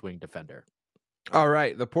their best wing defender. All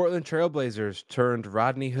right, the Portland Trailblazers turned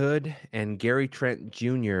Rodney Hood and Gary Trent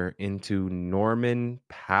Jr. into Norman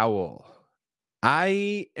Powell.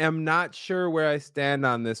 I am not sure where I stand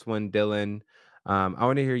on this one, Dylan. I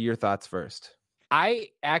want to hear your thoughts first. I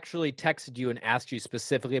actually texted you and asked you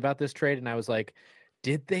specifically about this trade, and I was like,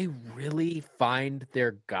 did they really find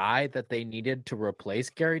their guy that they needed to replace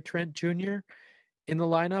Gary Trent Jr. in the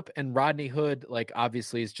lineup? And Rodney Hood, like,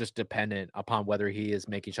 obviously is just dependent upon whether he is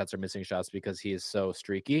making shots or missing shots because he is so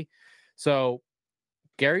streaky. So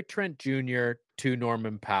Gary Trent Jr. to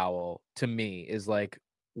Norman Powell, to me, is like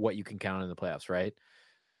what you can count in the playoffs, right?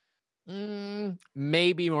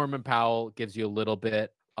 Maybe Norman Powell gives you a little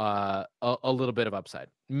bit, a little bit of upside.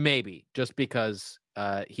 Maybe just because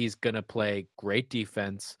he's gonna play great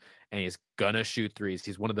defense and he's gonna shoot threes.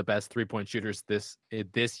 He's one of the best 3-point shooters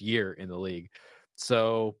this year in the league.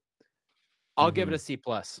 So I'll give it a Mhm. C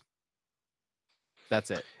plus.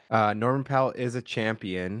 That's it. Norman Powell is a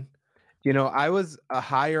champion. You know, I was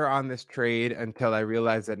higher on this trade until I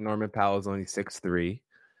realized that Norman Powell is only 6'3".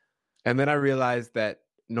 And then I realized that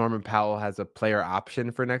Norman Powell has a player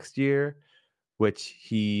option for next year, which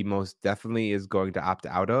he most definitely is going to opt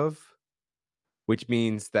out of, which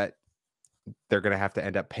means that they're going to have to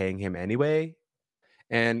end up paying him anyway.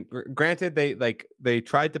 And granted, they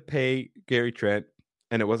tried to pay Gary Trent,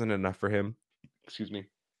 and it wasn't enough for him. Excuse me.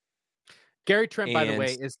 Gary Trent, by the And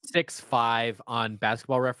way, is 6'5" on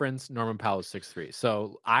Basketball Reference. Norman Powell is 6'3".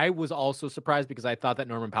 So I was also surprised because I thought that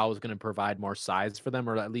Norman Powell was going to provide more size for them,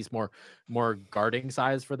 or at least more guarding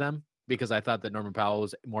size for them, because I thought that Norman Powell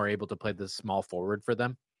was more able to play the small forward for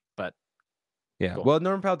them. But yeah, cool. well,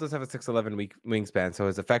 Norman Powell does have a 6'11" wingspan, so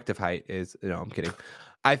his effective height is. No, I'm kidding.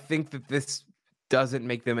 I think that this doesn't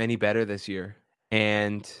make them any better this year,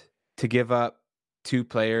 and to give up two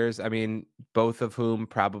players, I mean, both of whom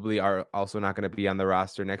probably are also not going to be on the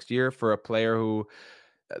roster next year, for a player who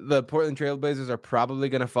the Portland Trailblazers are probably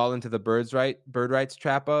going to fall into the bird rights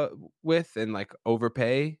trap with and like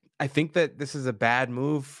overpay. I think that this is a bad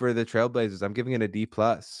move for the Trailblazers. I'm giving it a D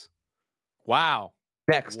plus. Wow.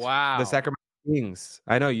 Next, the Wow. Sacramento Kings.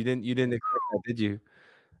 I know you didn't expect that, did you?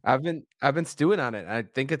 I've been stewing on it. I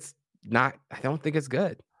don't think it's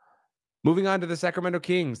good. Moving on to the Sacramento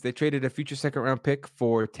Kings, they traded a future second round pick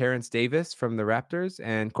for Terrence Davis from the Raptors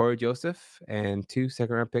and Corey Joseph, and 2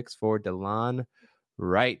 second round picks for DeLon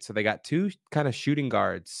Wright. So they got 2 kind of shooting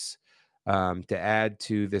guards to add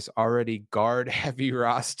to this already guard heavy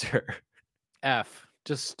roster. F.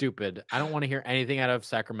 Just stupid. I don't want to hear anything out of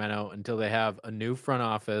Sacramento until they have a new front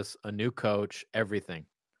office, a new coach, everything.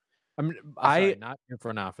 I'm sorry, I not new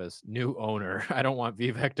front office, new owner. I don't want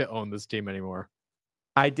Vivek to own this team anymore.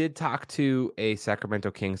 I did talk to a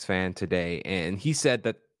Sacramento Kings fan today, and he said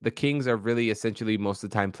that the Kings are really essentially most of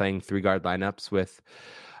the time playing 3 guard lineups with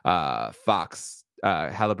Fox,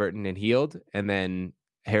 Halliburton, and Heald, and then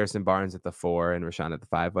Harrison Barnes at the 4 and Rashawn at the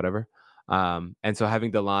 5, whatever. And so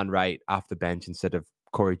having DeLon Wright off the bench instead of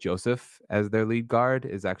Corey Joseph as their lead guard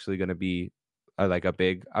is actually going to be like a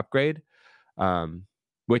big upgrade,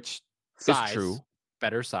 which is Size, true.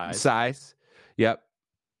 better size. Size, yep.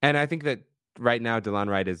 And I think that right now, DeLon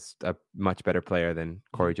Wright is a much better player than Mhm.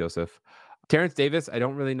 Corey Joseph. Terrence Davis, I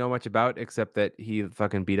don't really know much about except that he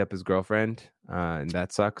fucking beat up his girlfriend, and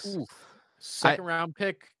that sucks. Oof. I Second round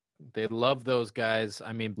pick. They love those guys.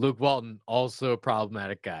 I mean, Luke Walton, also a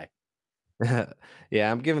problematic guy.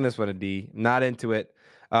 yeah, I'm giving this one a D. Not into it.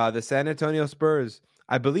 The San Antonio Spurs,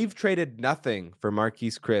 I believe, traded nothing for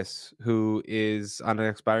Marquise Chris, who is on an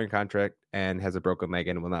expiring contract and has a broken leg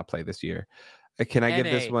and will not play this year. Can I give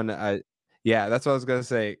this NA, one a? Yeah, that's what I was gonna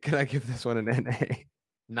say. Can I give this one an NA?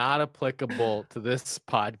 not applicable to this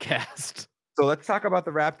podcast. So let's talk about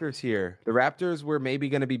the Raptors here. The Raptors were maybe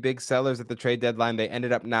going to be big sellers at the trade deadline. They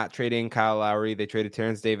ended up not trading Kyle Lowry. They traded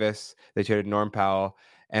Terrence Davis. They traded Norm Powell.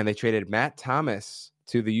 And they traded Matt Thomas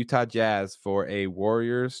to the Utah Jazz for a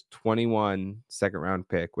Warriors 21 second round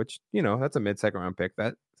pick, which, you know, that's a mid second round pick.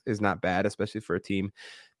 That is not bad, especially for a team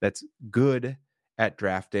that's good at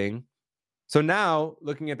drafting. So now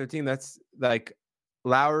looking at their team, that's like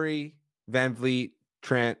Lowry, Van Vliet,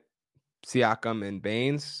 Trent, Siakam, and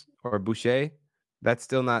Baines or Boucher. That's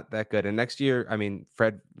still not that good. And next year, I mean,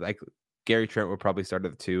 Gary Trent will probably start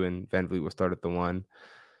at the 2 and Van Vliet will start at the 1.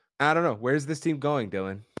 I don't know. Where's this team going,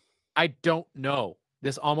 Dylan? I don't know.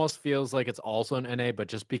 This almost feels like it's also an NA, but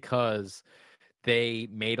just because they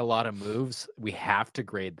made a lot of moves, we have to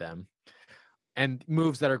grade them. And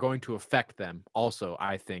moves that are going to affect them also,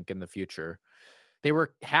 I think, in the future. They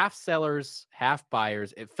were half sellers, half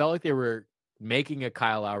buyers. It felt like they were making a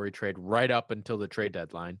Kyle Lowry trade right up until the trade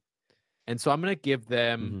deadline. And so I'm going to give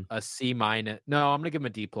them Mm-hmm. a C minus. No, I'm going to give them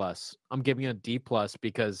a D plus. I'm giving a D plus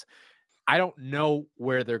because I don't know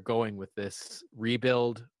where they're going with this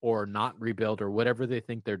rebuild or not rebuild or whatever they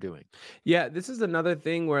think they're doing. Yeah, this is another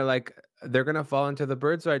thing where like they're gonna fall into the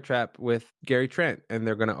bird's eye trap with Gary Trent, and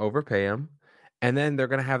they're gonna overpay him, and then they're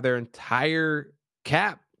gonna have their entire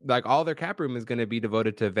cap, like all their cap room, is gonna be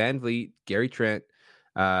devoted to Van Vliet, Gary Trent,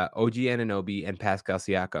 OG Anunoby, and Pascal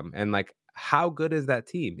Siakam. And like, how good is that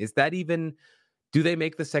team? Is that even? Do they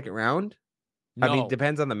make the second round? I mean, No,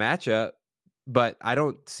 depends on the matchup, but I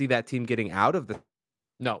don't see that team getting out of the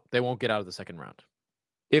no, they won't get out of the second round.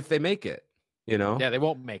 if they make it. You know, Yeah, they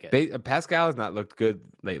won't make it. Pascal has not looked good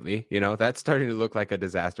lately. You know, that's starting to look like a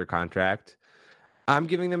disaster contract. I'm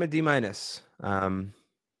giving them a D minus.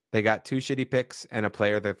 They got 2 shitty picks and a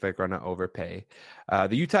player that they're going to overpay.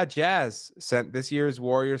 The Utah Jazz sent this year's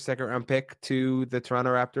Warriors second-round pick to the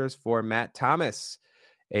Toronto Raptors for Matt Thomas,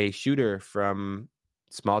 a shooter from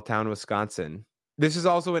small town Wisconsin. This is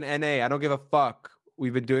also an NA. I don't give a fuck.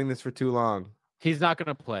 We've been doing this for too long. He's not going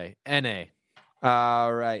to play. NA.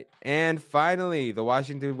 All right. And finally, the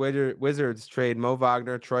Washington Wizards trade Mo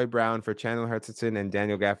Wagner, Troy Brown for Chandler Hutchinson and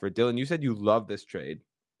Daniel Gafford. Dylan, you said you love this trade.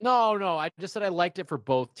 No. I just said I liked it for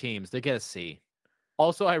both teams. They get a C.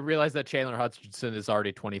 Also, I realized that Chandler Hutchinson is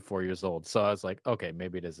already 24 years old. So I was like, okay,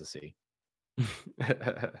 maybe it is a C.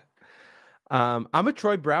 I'm a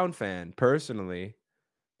Troy Brown fan, personally.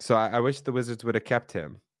 So I wish the Wizards would have kept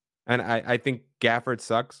him. And I think Gafford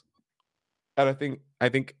sucks. And I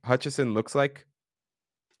think Hutchison looks like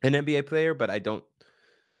an NBA player, but I don't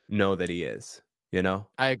know that he is, you know?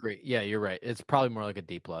 I agree. Yeah, you're right. It's probably more like a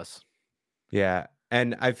D+. Yeah.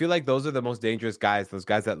 And I feel like those are the most dangerous guys, those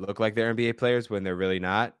guys that look like they're NBA players when they're really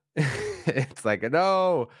not. It's like,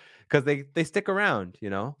 no, because they stick around, you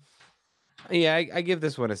know? Yeah, I give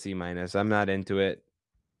this one a C-. I'm not into it.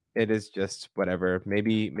 It is just whatever.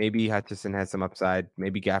 Maybe Hutchison has some upside.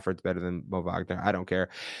 Maybe Gafford's better than Mo Wagner. I don't care.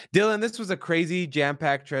 Dylan, this was a crazy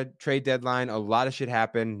jam-packed trade deadline. A lot of shit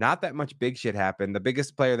happened. Not that much big shit happened. The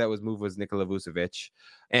biggest player that was moved was Nikola Vucevic.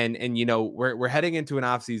 And you know, we're heading into an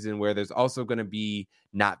offseason where there's also going to be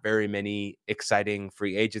not very many exciting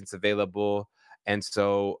free agents available. And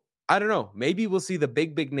so I don't know. Maybe we'll see the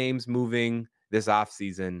big names moving this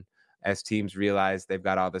offseason as teams realize they've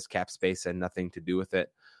got all this cap space and nothing to do with it.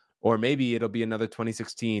 Or maybe it'll be another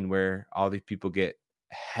 2016 where all these people get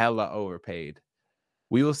hella overpaid.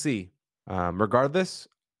 We will see. Regardless,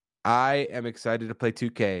 I am excited to play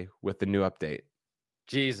 2K with the new update.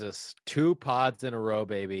 Jesus, 2 pods in a row,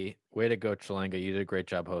 baby. Way to go, Chalanga. You did a great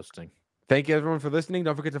job hosting. Thank you, everyone, for listening.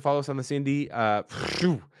 Don't forget to follow us on the CND.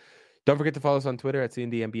 Don't forget to follow us on Twitter at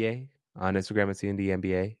CNDNBA, on Instagram at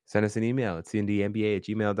CNDNBA. Send us an email at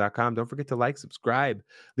cndnba@gmail.com. Don't forget to like, subscribe,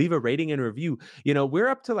 leave a rating and review. You know, we're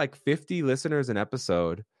up to like 50 listeners an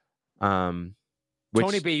episode. Tony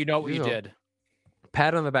B, you know what you did.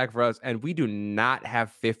 Pat on the back for us. And we do not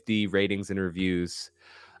have 50 ratings and reviews.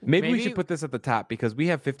 Maybe we should put this at the top because we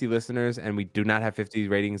have 50 listeners and we do not have 50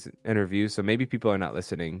 ratings and reviews. So maybe people are not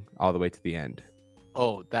listening all the way to the end.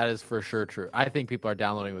 Oh, that is for sure true. I think people are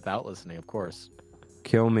downloading without listening, of course.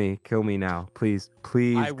 Kill me now. Please,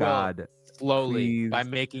 I God. Will slowly, please. by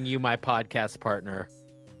making you my podcast partner.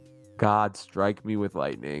 God, strike me with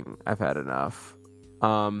lightning. I've had enough.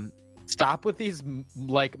 Stop with these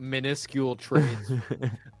like minuscule trades.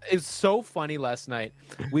 It's so funny last night.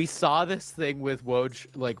 We saw this thing with Woj.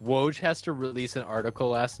 Like Woj has to release an article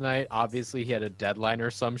last night. Obviously, he had a deadline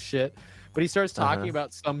or some shit. But he starts talking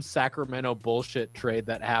about some Sacramento bullshit trade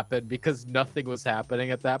that happened because nothing was happening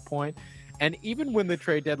at that point. And even when the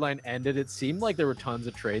trade deadline ended, it seemed like there were tons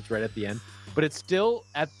of trades right at the end. But it's still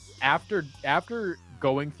after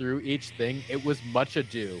going through each thing, it was much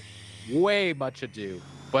ado, way much ado,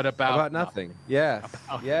 but about nothing. Yes,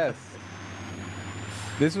 yes.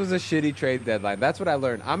 This was a shitty trade deadline. That's what I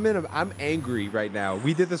learned. I'm angry right now.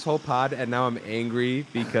 We did this whole pod, and now I'm angry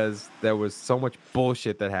because there was so much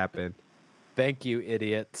bullshit that happened. Thank you,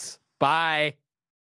 idiots. Bye.